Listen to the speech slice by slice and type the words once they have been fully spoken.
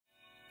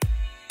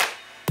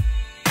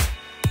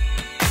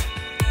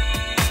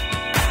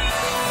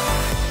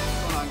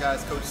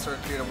Coach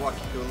Sirk here to walk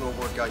you through a little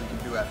workout you can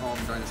do at home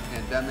during this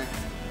pandemic.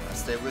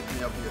 Stay with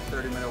me, I'll be a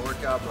 30-minute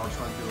workout, but I'll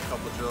try and do a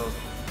couple of drills.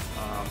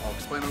 I'll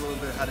explain a little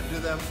bit how to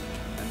do them,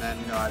 and then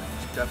I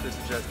definitely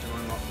suggest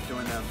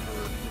doing them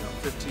for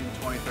 15,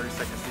 20, 30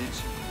 seconds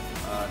each.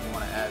 If you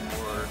want to add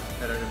more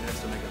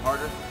repetitiveness to make it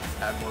harder,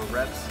 add more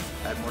reps,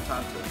 add more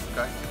time to it,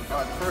 okay?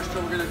 All right, the first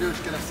drill we're going to do is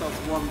get ourselves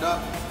warmed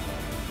up.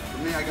 For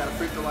me, I got a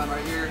free throw line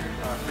right here.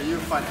 For you,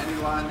 find any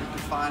line that you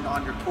can find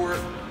on your court,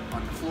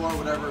 on your floor,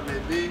 whatever it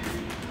may be.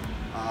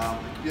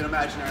 It could be an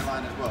imaginary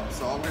line as well.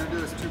 So all we're going to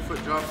do is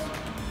 2-foot jumps,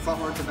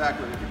 frontwards and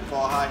backwards. You keep the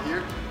ball high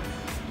here.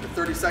 For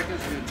 30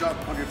 seconds, you're going to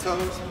jump on your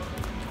toes,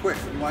 quick.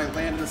 You want to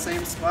land in the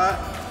same spot.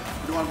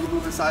 You don't want to be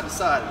moving side to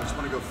side. You just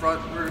want to go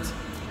frontwards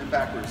and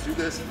backwards. Do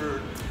this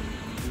for,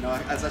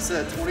 as I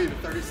said, 20 to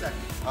 30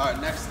 seconds. All right,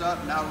 next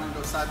up, now we're going to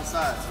go side to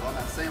side. So on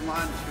that same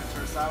line, I'm just going to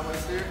turn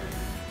sideways here.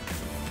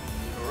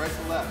 Go right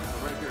to left.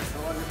 So right here,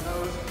 still on your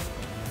toes,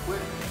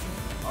 quick.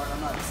 All right,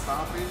 I'm not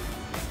stopping.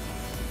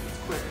 It's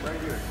quick, right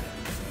here.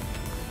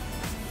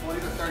 20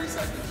 to 30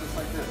 seconds, just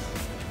like this.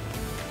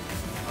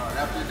 All right,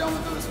 after you're done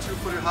with those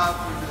 2-footed hops,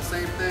 we're gonna do the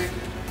same thing.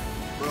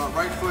 Go on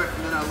right foot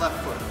and then our left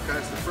foot, okay?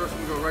 So first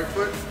we go right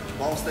foot,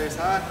 ball stays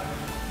high,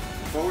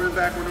 forward and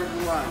backward over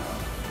the line.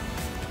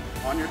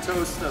 On your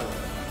toes still.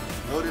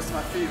 Notice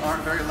my feet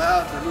aren't very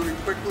loud, they're moving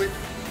quickly.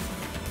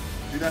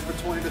 Do that for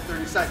 20 to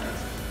 30 seconds.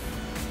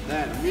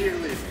 Then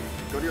immediately,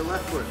 go to your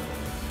left foot.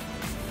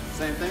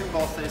 Same thing,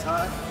 ball stays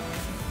high.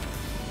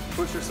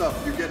 Push yourself.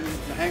 If you're getting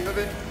the hang of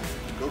it,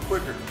 go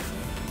quicker.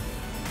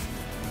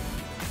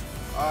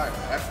 All right,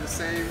 after the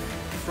same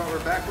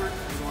frontward, backward,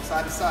 we're going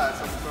side to side.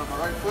 So I'm going to start my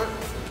right foot,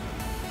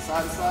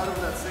 side to side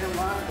over that same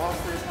line, ball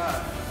stays high.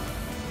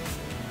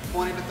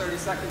 20 to 30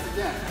 seconds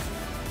again.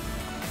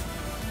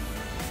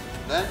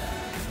 Then,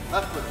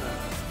 left foot then.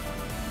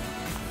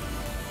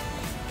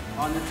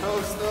 On your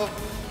toes still,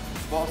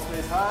 ball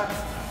stays high.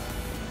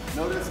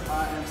 Notice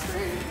I am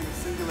staying in a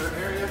singular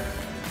area.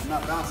 I'm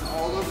not bouncing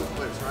all over the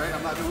place, right?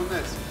 I'm not doing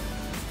this.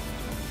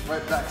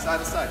 Right back, side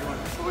to side. You want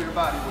to control your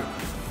body with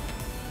it.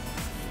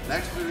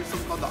 Next, we're going to do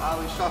something called the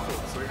ollie shuffle.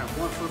 So you're going to have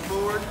 1 foot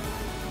forward,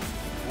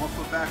 1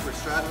 foot backward,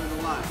 straddling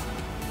the line.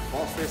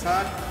 Ball stays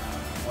high.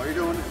 All you're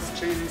doing is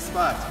changing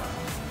spots.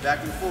 Back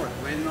and forth,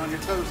 landing on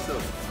your toes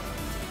still.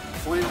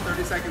 20 to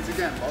 30 seconds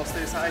again. Ball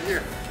stays high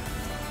here.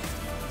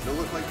 It'll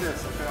look like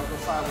this. Okay, I'll go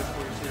sideways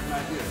for you so you have an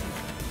idea.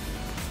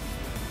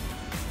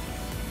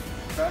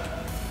 Okay?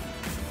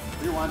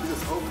 You want to do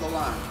this over the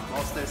line.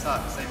 Ball stays high,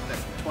 same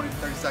thing. 20 to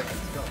 30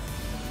 seconds. Go.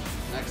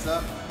 Next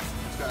up,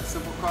 just got a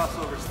simple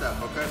crossover step.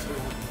 Okay, so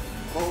we're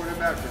forward and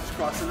backwards,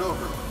 crossing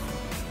over.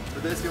 For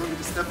this, you don't need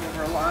to step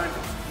over a line.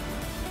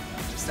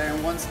 Just stay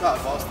in one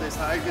spot. Ball stays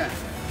high again.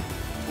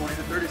 20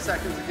 to 30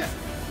 seconds again.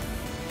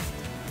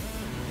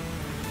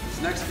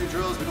 These next few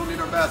drills, we don't need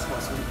our basketball,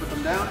 so when we put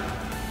them down,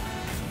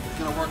 it's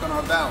going to work on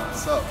our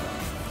balance. So,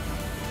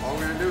 all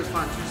we're going to do is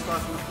find 2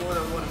 spots on the floor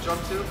that we want to jump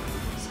to.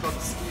 It's called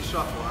the ski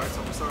shuffle. All right, so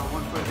I'm going to start on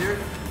 1 foot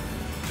here,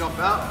 jump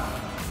out,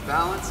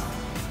 balance,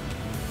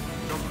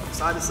 jump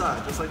side to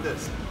side, just like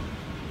this.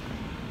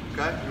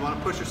 Okay, you want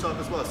to push yourself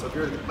as well. So if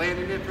you're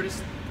landing it pretty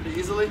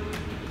easily,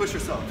 push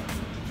yourself.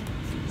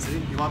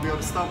 See, you want to be able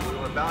to stumble. You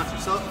want to balance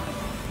yourself.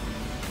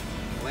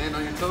 Land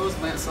on your toes,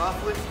 land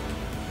softly.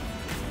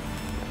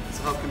 This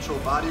will help control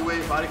body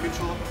weight, body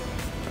control.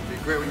 It'll be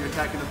great when you're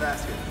attacking the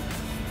basket.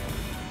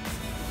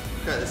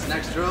 Okay, this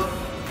next drill.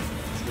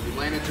 It's going to be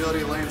lane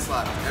agility, lane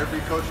slide.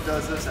 Every coach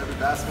does this, every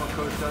basketball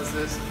coach does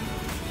this.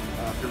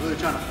 If you're really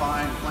trying to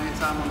find playing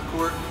time on the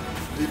court,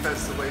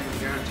 defense is the way you can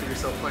guarantee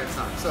yourself playing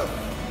time. So,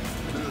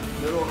 in the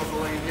middle of the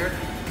lane here,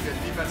 you get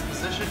defensive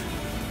position.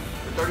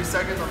 For 30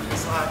 seconds, I'm going to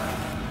slide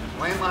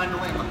lane line to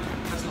lane line.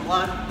 Touching the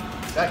line,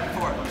 back and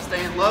forth. I'm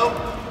staying low,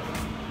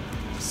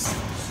 just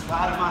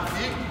sliding my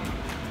feet.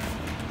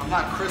 I'm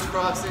not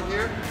crisscrossing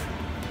here.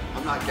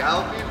 I'm not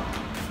galloping.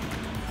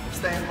 I'm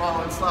staying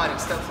low and sliding.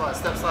 Step slide, touch,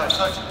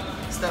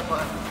 step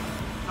slide,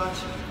 touch,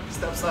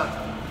 step slide,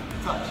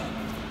 touch.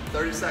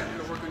 30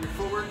 seconds to work on your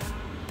footwork.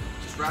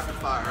 Just rapid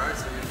fire, all right?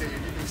 So you're going to get your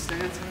keeping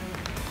stance,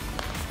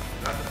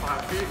 rapid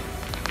fire feet.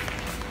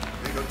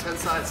 Then go 10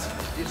 sides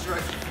each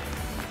direction.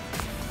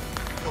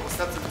 A couple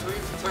steps in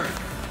between, so turn,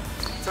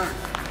 turn,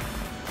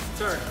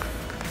 turn,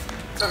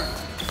 turn.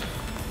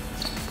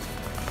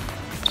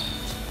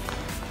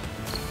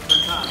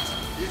 10 times,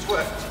 each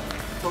way.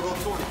 Total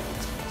of 20.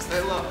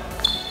 Stay low.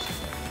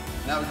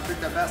 Now we can pick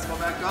that basketball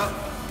back up.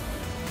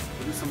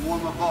 We'll do some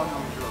warm-up ball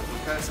handling drills,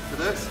 okay? So for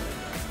this,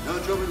 no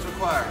dribbling's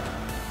required.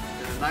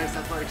 Get a nice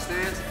athletic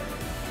stance.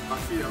 My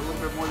feet are a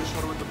little bit more than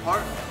shoulder width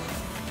apart.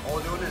 All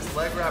we're doing is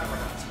leg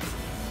wraparounds.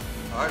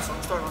 All right, so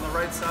I'm starting on the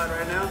right side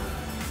right now.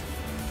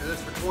 Do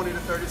this for 20 to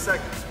 30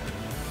 seconds.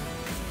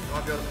 You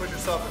want to be able to push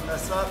yourself and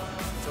mess up.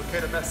 It's okay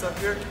to mess up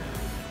here.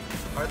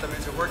 All right, that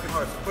means you're working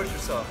hard, so push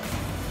yourself.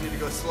 If you need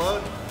to go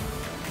slow,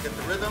 get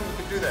the rhythm, you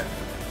can do that.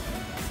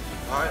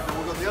 All right, then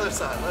we'll go to the other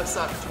side, left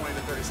side for 20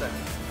 to 30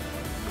 seconds.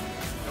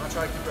 You want to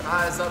try to keep your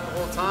eyes up the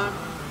whole time.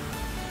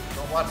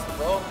 Don't watch the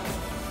ball.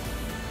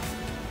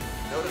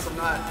 Notice I'm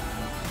not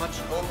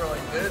punching over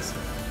like this.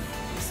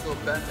 still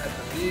bent at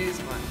the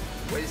knees, my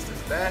waist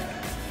is back,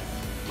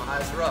 my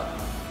eyes are up.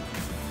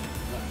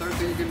 And the third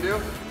thing you can do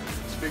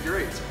is figure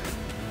eights.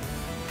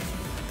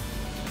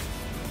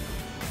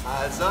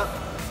 Eyes up.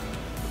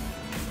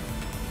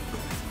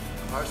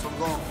 All right, so I'm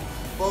going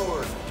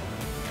forward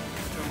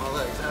between my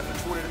legs.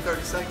 After 20 to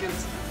 30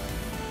 seconds,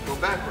 go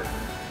backward.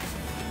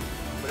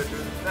 Put it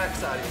through the back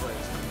side of your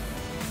legs.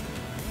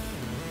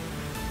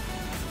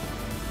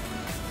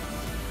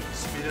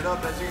 Speed it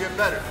up as you get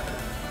better.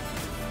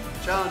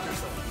 Challenge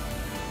yourself.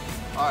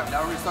 All right,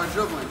 now we're gonna start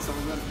dribbling. So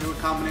we're gonna do a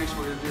combination.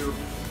 We're gonna do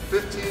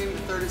 15 to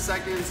 30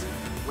 seconds,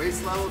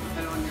 waist level,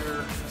 depending on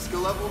your skill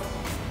level.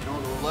 And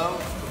we'll go low,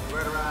 so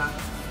right around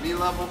knee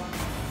level,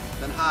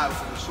 then high, which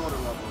is the shoulder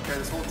level. Okay,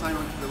 this whole time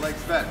the legs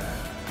bent.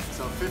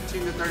 So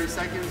 15 to 30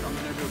 seconds. I'm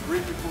gonna do a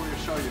brief before to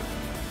show you.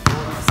 Go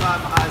on the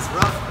side, my eyes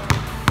are up.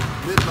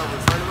 Mid level,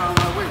 it's right around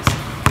my waist.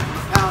 I'm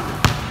gonna pound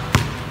it.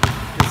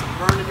 Get some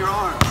burn in your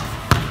arms.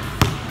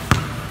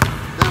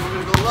 Then we're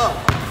gonna go low.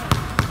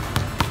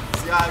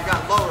 See how I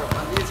got lower,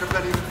 my knees are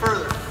bent even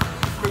further.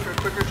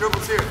 Quicker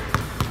dribbles here.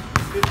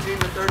 15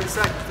 to 30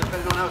 seconds,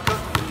 depending on how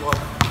comfortable you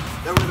are.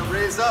 Then we're gonna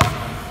raise up,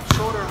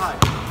 shoulder height.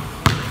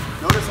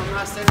 Notice I'm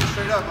not standing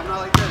straight up, I'm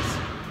not like this.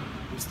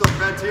 I'm still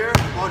bent here,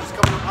 ball just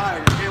coming up higher.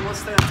 Your hand will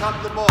stay on top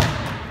of the ball.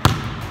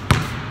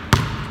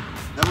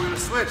 Then we're gonna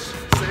switch,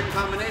 same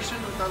combination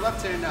with our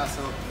left hand now.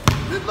 So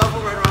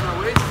mid-level right around our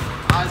waist,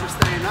 eyes are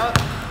staying up,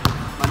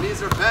 my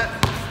knees are bent,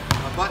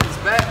 my butt is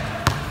back.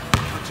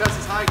 Chest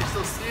is high, you can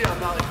still see it, I'm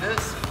not like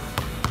this.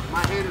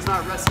 My hand is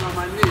not resting on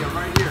my knee, I'm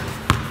right here.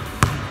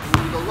 I'm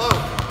gonna go low.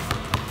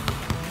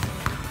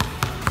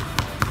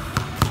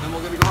 Then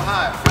we're gonna go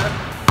high, okay?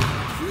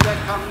 Do that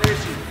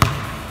combination.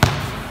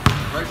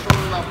 Right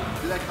shoulder level,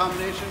 do that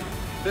combination.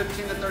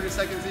 15 to 30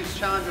 seconds each,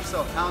 challenge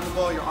yourself. Pound the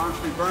ball, your arms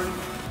should be burning.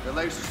 Your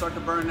legs should start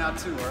to burn now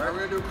too, all right?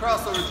 We're gonna do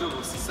crossover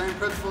dribbles. The same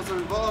principles are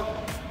involved.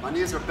 My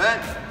knees are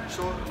bent,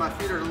 my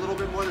feet are a little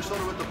bit more than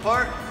shoulder width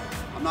apart.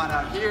 I'm not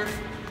out here.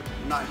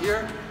 I'm not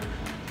here.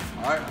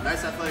 All right,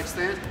 nice athletic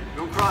stance.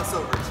 We're doing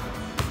crossovers.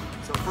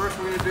 So first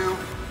we're gonna do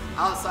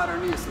outside our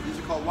knees. So these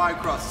are called wide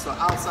crosses. So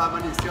outside my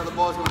knees. See how the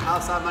ball is going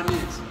outside my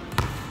knees.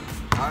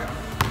 All right.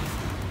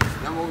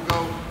 Then we'll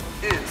go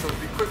in. So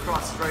it'll be quick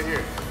crosses right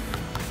here.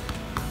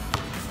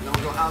 And then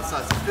we'll go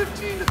outside. So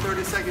 15 to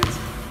 30 seconds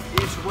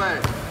each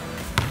way.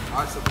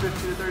 All right, so 15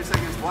 to 30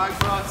 seconds wide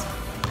cross,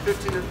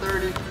 15 to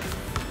 30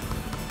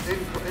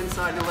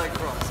 inside your leg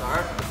cross, all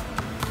right?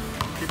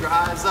 Keep your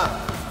eyes up.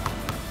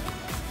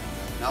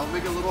 Now we'll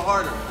make it a little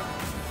harder.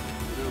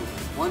 We'll do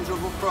one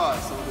dribble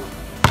cross. So we'll do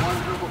one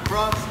dribble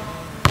cross,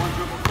 one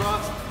dribble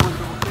cross, one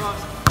dribble cross,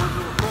 one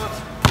dribble cross.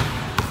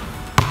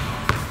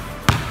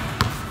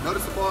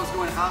 Notice the ball is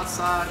going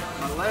outside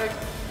my leg.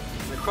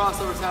 The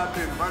crossover is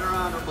happening right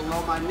around or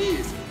below my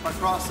knees. If I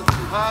cross it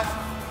too high,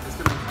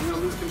 I'm going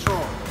to lose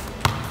control.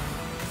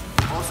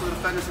 Also, the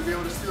defenders will be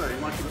able to do that.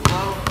 You want to keep it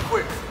low,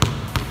 quick.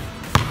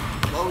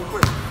 Low and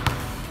quick.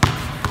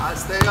 Eyes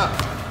stay up.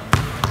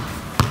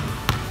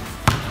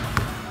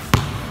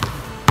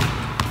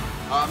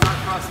 I'm not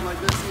crossing like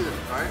this either,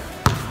 all right?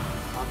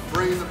 I'm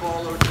bringing the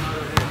ball over to my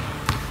other hand.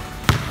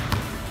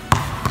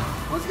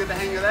 Once you get the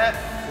hang of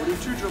that, we'll do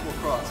two dribble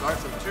cross, all right?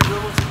 So 2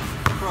 dribbles,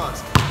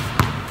 cross.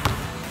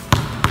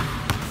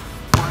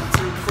 1,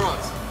 2,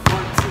 cross.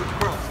 1, 2,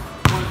 cross.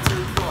 1,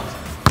 2, cross.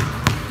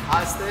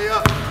 Eyes stay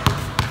up.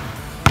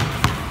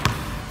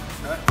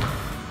 Okay.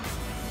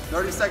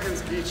 30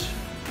 seconds each,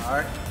 all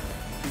right?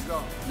 Keep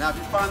going. Now, if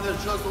you find those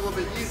drills a little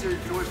bit easier, you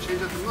can always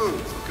change up the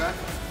moves, okay?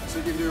 So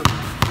you can do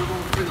dribble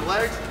between the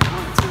legs, 1,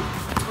 2,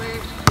 between,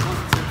 1,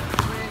 2,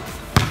 between.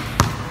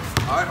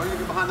 All right, or you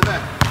can behind the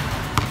back.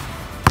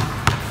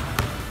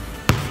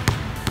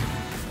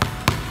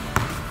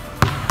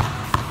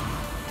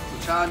 So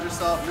challenge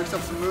yourself, mix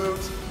up some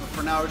moves. But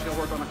for now, we're just gonna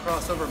work on the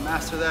crossover,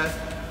 master that.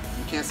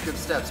 You can't skip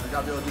steps. We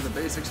gotta be able to do the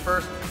basics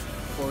first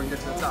before we can get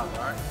to the top,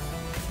 all right?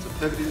 So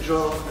pivoting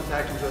drill,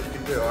 attacking drill you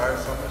can do, all right?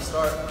 So I'm gonna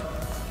start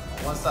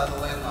on one side of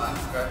the lane line,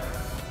 okay?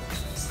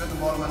 Spin the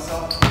ball to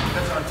myself,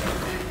 catch on 2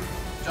 feet,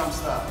 jump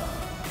stop.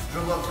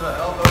 Dribble up to the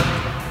elbow.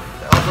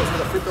 The elbow's where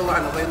the free throw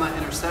line, the lane line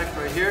intersect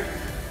right here.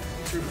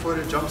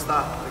 2-footed jump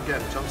stop.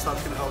 Again, jump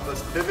stop's gonna help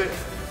us pivot.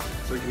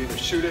 So we can either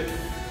shoot it,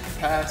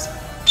 pass,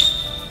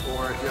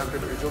 or if you have a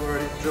good dribble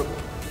already, dribble.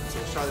 So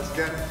let's try this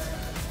again.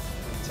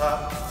 On the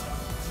top.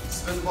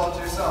 Spin the ball to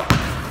yourself.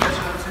 Catch it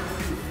on 2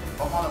 feet.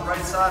 If I'm on the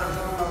right side, I'm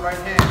doing my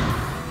right hand.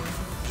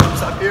 Jump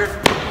stop here.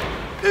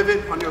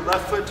 Pivot on your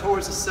left foot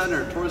towards the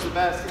center, towards the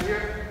basket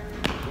here.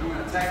 We're going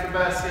to attack the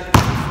basket,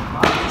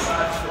 behind the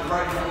side, to the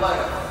right of your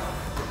leg.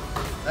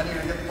 Then you're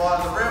going to get the ball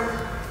on the rim,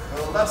 go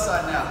to the left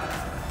side now.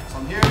 So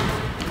I'm here,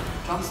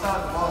 jump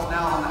stop, the ball's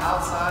now on the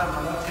outside of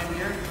my left hand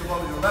here. The ball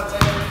with your left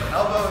hand,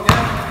 elbow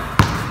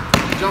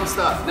again, jump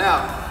stop.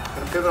 Now, I'm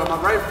going to pivot on my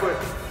right foot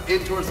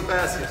in towards the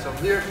basket. So I'm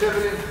here,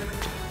 pivoting,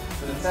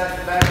 then attack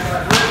the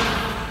backside rim,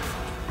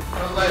 go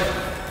to the leg.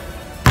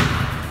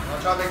 I'm going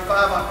to try to make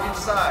 5 on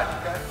each side,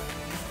 okay?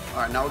 All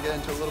right, now we'll get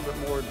into a little bit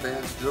more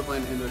advanced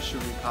dribbling into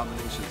shooting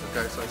combinations,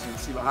 okay? So as you can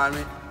see behind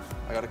me,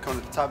 I got a cone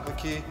at the top of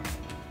the key,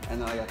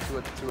 and then I got two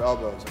at the two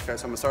elbows. Okay,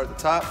 so I'm gonna start at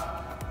the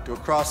top, do a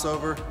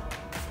crossover,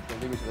 then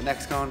lead me to the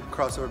next cone,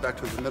 crossover back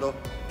towards the middle,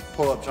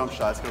 pull up jump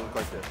shot. It's gonna look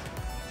like this.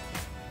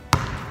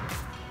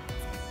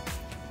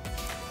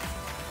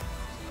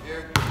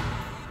 Here,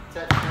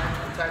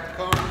 attack the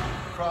cone,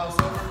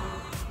 crossover,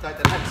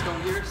 attack the next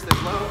cone here, stay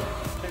low,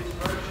 change the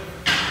direction,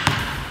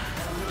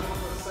 and the middle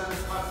of the center,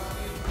 5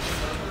 feet,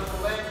 middle of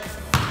the leg,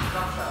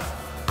 jump shot.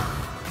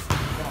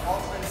 I'm gonna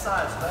alternate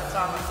sides, so that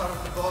time I'm starting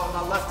with the ball in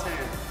my left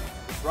hand.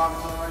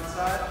 Robbing on the right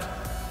side,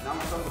 now I'm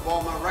gonna throw the ball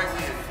in my right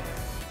hand.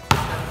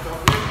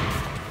 Cone here,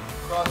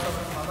 cross over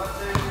to my left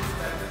hand,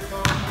 back this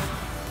cone,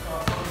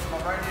 cross over to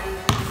my right hand,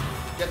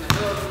 get in the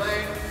middle of the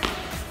lane,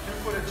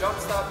 2-footed jump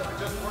stop that we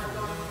just worked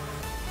on.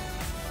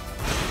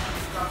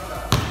 Jump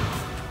shot.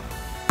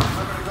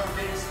 Remember to go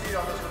gain speed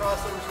on this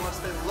crossover, so you want to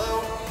stay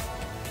low.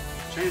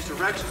 Change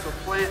direction, so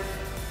plant.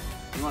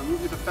 You want to move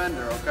your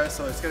defender, okay?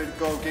 So it's going to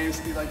go gain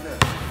speed like this.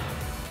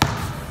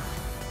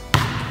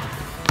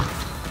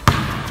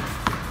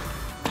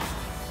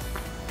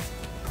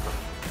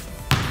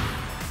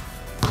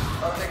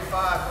 I'll take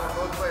 5 going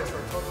both ways for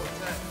a total of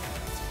 10.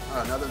 All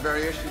right, another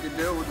variation you can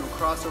do, we'll do a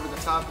cross over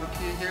the top of the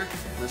key here,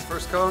 this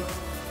first cone.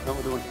 Then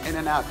we'll do an in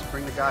and out to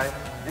bring the guy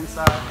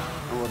inside,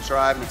 and we'll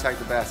drive and attack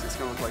the basket. It's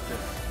gonna look like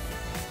this.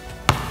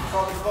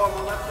 Start with the ball in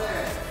my left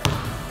hand.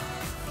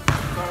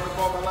 Start with the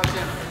ball in my left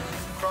hand.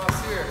 Cross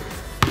here.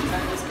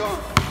 Attack this cone.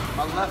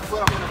 My left foot,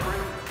 I'm gonna bring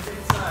it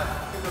inside.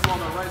 Put the ball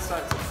on my right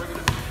side, so bring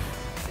it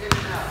in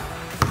and out.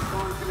 This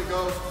cone's gonna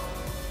go,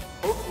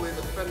 hopefully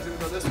the defender's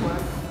gonna go this way.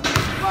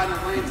 Find a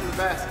lane to the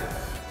basket.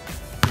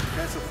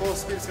 Okay, so full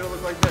speed is gonna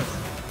look like this.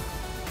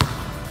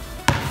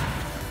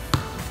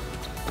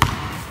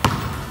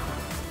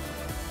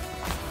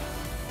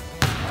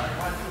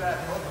 That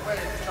both ways,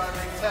 try to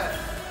make 10.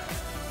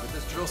 With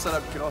this drill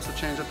setup, you can also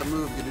change up the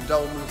move. You can do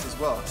double moves as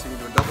well. So you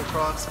can do a double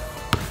cross,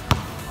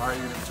 or you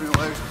can do between the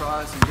legs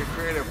cross, and you get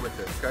creative with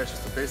it. Okay, it's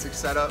just a basic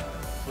setup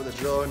for the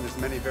drill, and there's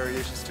many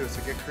variations to it.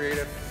 So get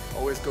creative.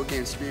 Always go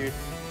gain speed.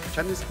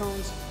 Pretend these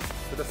cones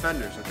for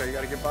defenders. Okay, you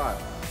got to get by.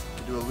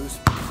 You do a loose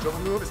dribble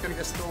move, it's going to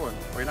get stolen,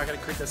 or you're not going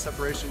to create that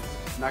separation.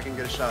 You're not going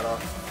to get a shot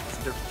off. It's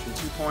the difference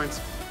between 2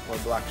 points or a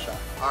block shot.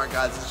 All right,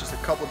 guys, it's just a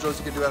couple drills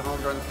you can do at home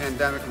during the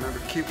pandemic. Remember,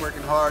 keep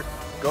working hard.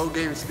 Go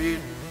gain speed,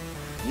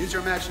 use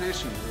your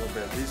imagination a little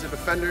bit. These are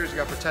defenders, you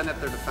gotta pretend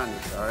that they're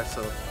defenders, all right?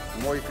 So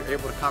the more you're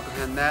able to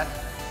comprehend that,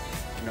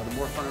 the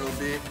more fun it'll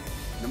be,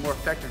 and the more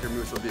effective your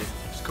moves will be.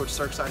 This is Coach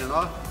Sirk signing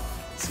off.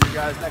 See you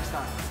guys next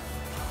time.